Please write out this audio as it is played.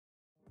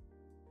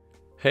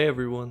Hey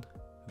everyone,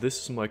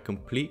 this is my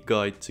complete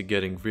guide to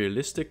getting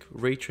realistic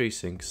ray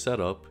tracing set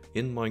up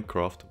in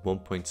Minecraft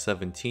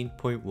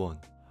 1.17.1.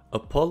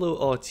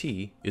 Apollo RT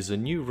is a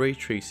new ray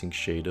tracing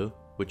shader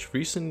which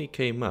recently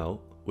came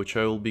out, which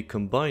I will be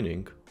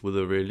combining with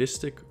a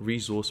realistic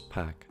resource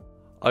pack.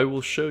 I will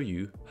show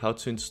you how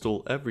to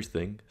install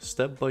everything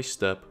step by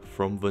step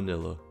from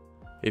vanilla.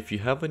 If you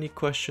have any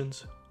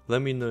questions,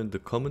 let me know in the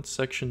comments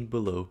section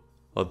below,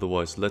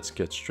 otherwise let's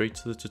get straight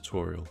to the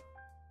tutorial.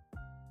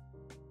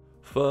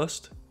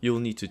 First, you'll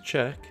need to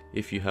check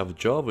if you have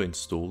Java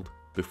installed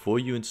before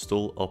you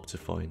install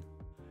Optifine.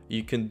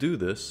 You can do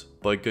this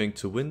by going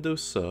to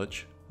Windows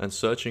Search and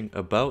searching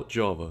About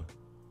Java.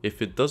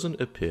 If it doesn't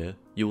appear,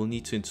 you will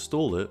need to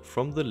install it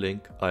from the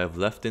link I have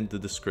left in the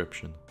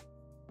description.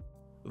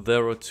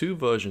 There are two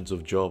versions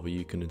of Java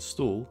you can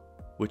install,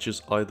 which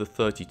is either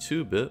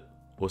 32-bit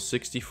or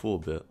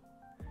 64-bit.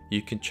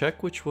 You can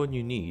check which one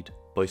you need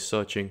by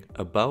searching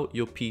About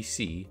Your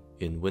PC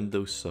in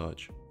Windows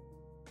Search.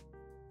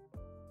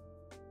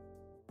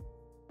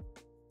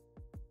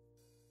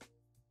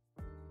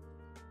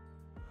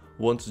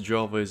 Once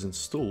Java is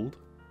installed,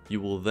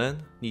 you will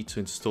then need to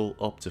install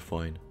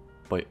Optifine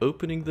by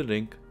opening the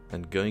link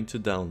and going to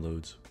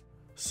Downloads.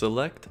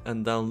 Select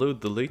and download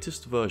the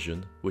latest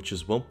version, which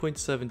is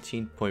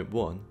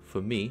 1.17.1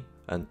 for me,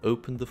 and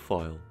open the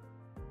file.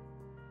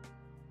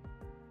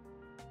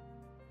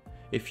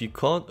 If you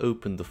can't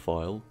open the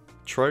file,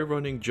 try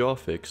running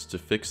jarfix to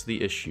fix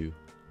the issue.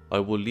 I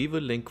will leave a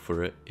link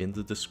for it in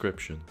the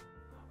description.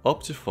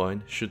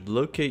 Optifine should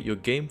locate your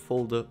game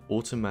folder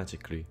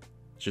automatically.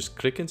 Just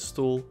click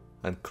Install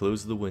and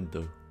close the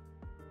window.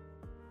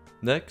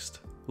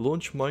 Next,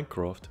 launch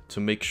Minecraft to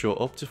make sure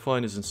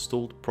Optifine is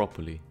installed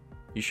properly.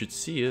 You should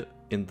see it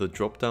in the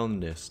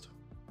drop-down list.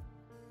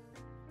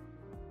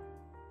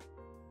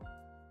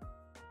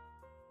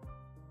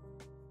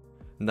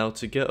 Now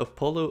to get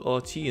Apollo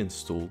RT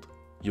installed,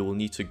 you will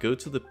need to go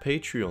to the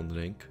Patreon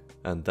link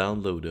and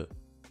download it.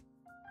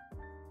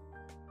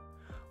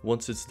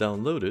 Once it's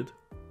downloaded,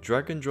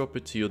 drag and drop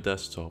it to your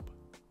desktop.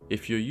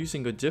 If you're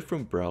using a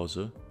different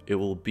browser, it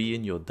will be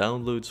in your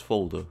Downloads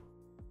folder.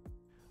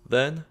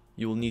 Then,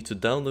 you will need to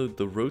download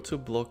the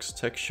rotrBLOCKS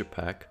texture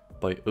pack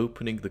by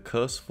opening the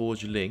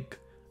CurseForge link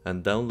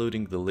and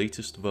downloading the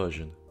latest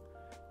version.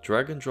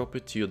 Drag and drop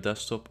it to your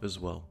desktop as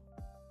well.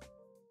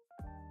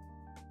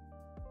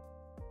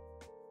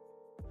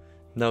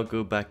 Now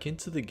go back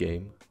into the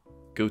game,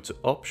 go to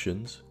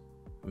Options,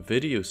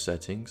 Video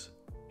Settings,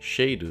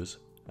 Shaders,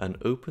 and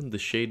open the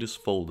Shaders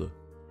folder.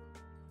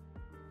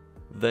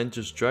 Then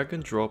just drag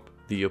and drop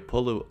the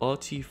Apollo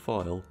RT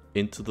file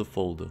into the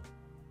folder.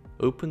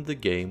 Open the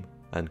game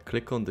and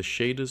click on the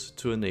shaders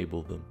to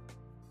enable them.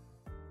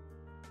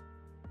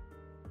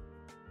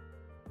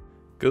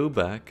 Go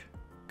back,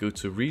 go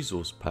to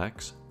Resource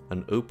Packs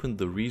and open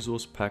the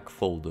Resource Pack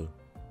folder.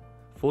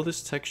 For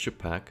this texture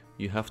pack,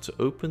 you have to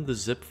open the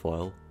zip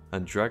file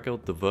and drag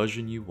out the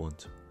version you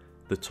want.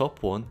 The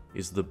top one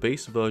is the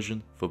base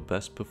version for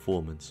best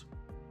performance.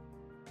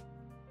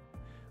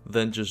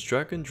 Then just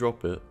drag and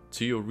drop it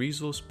to your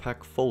resource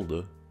pack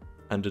folder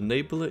and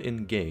enable it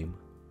in game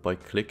by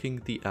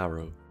clicking the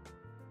arrow.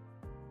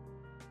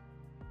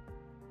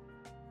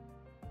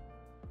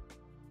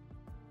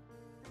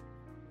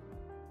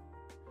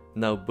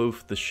 Now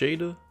both the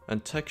shader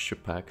and texture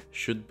pack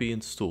should be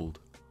installed.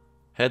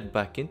 Head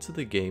back into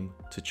the game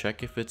to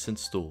check if it's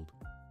installed.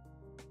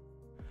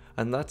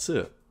 And that's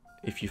it.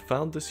 If you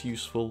found this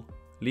useful,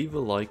 leave a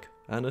like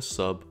and a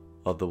sub,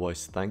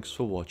 otherwise thanks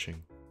for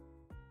watching.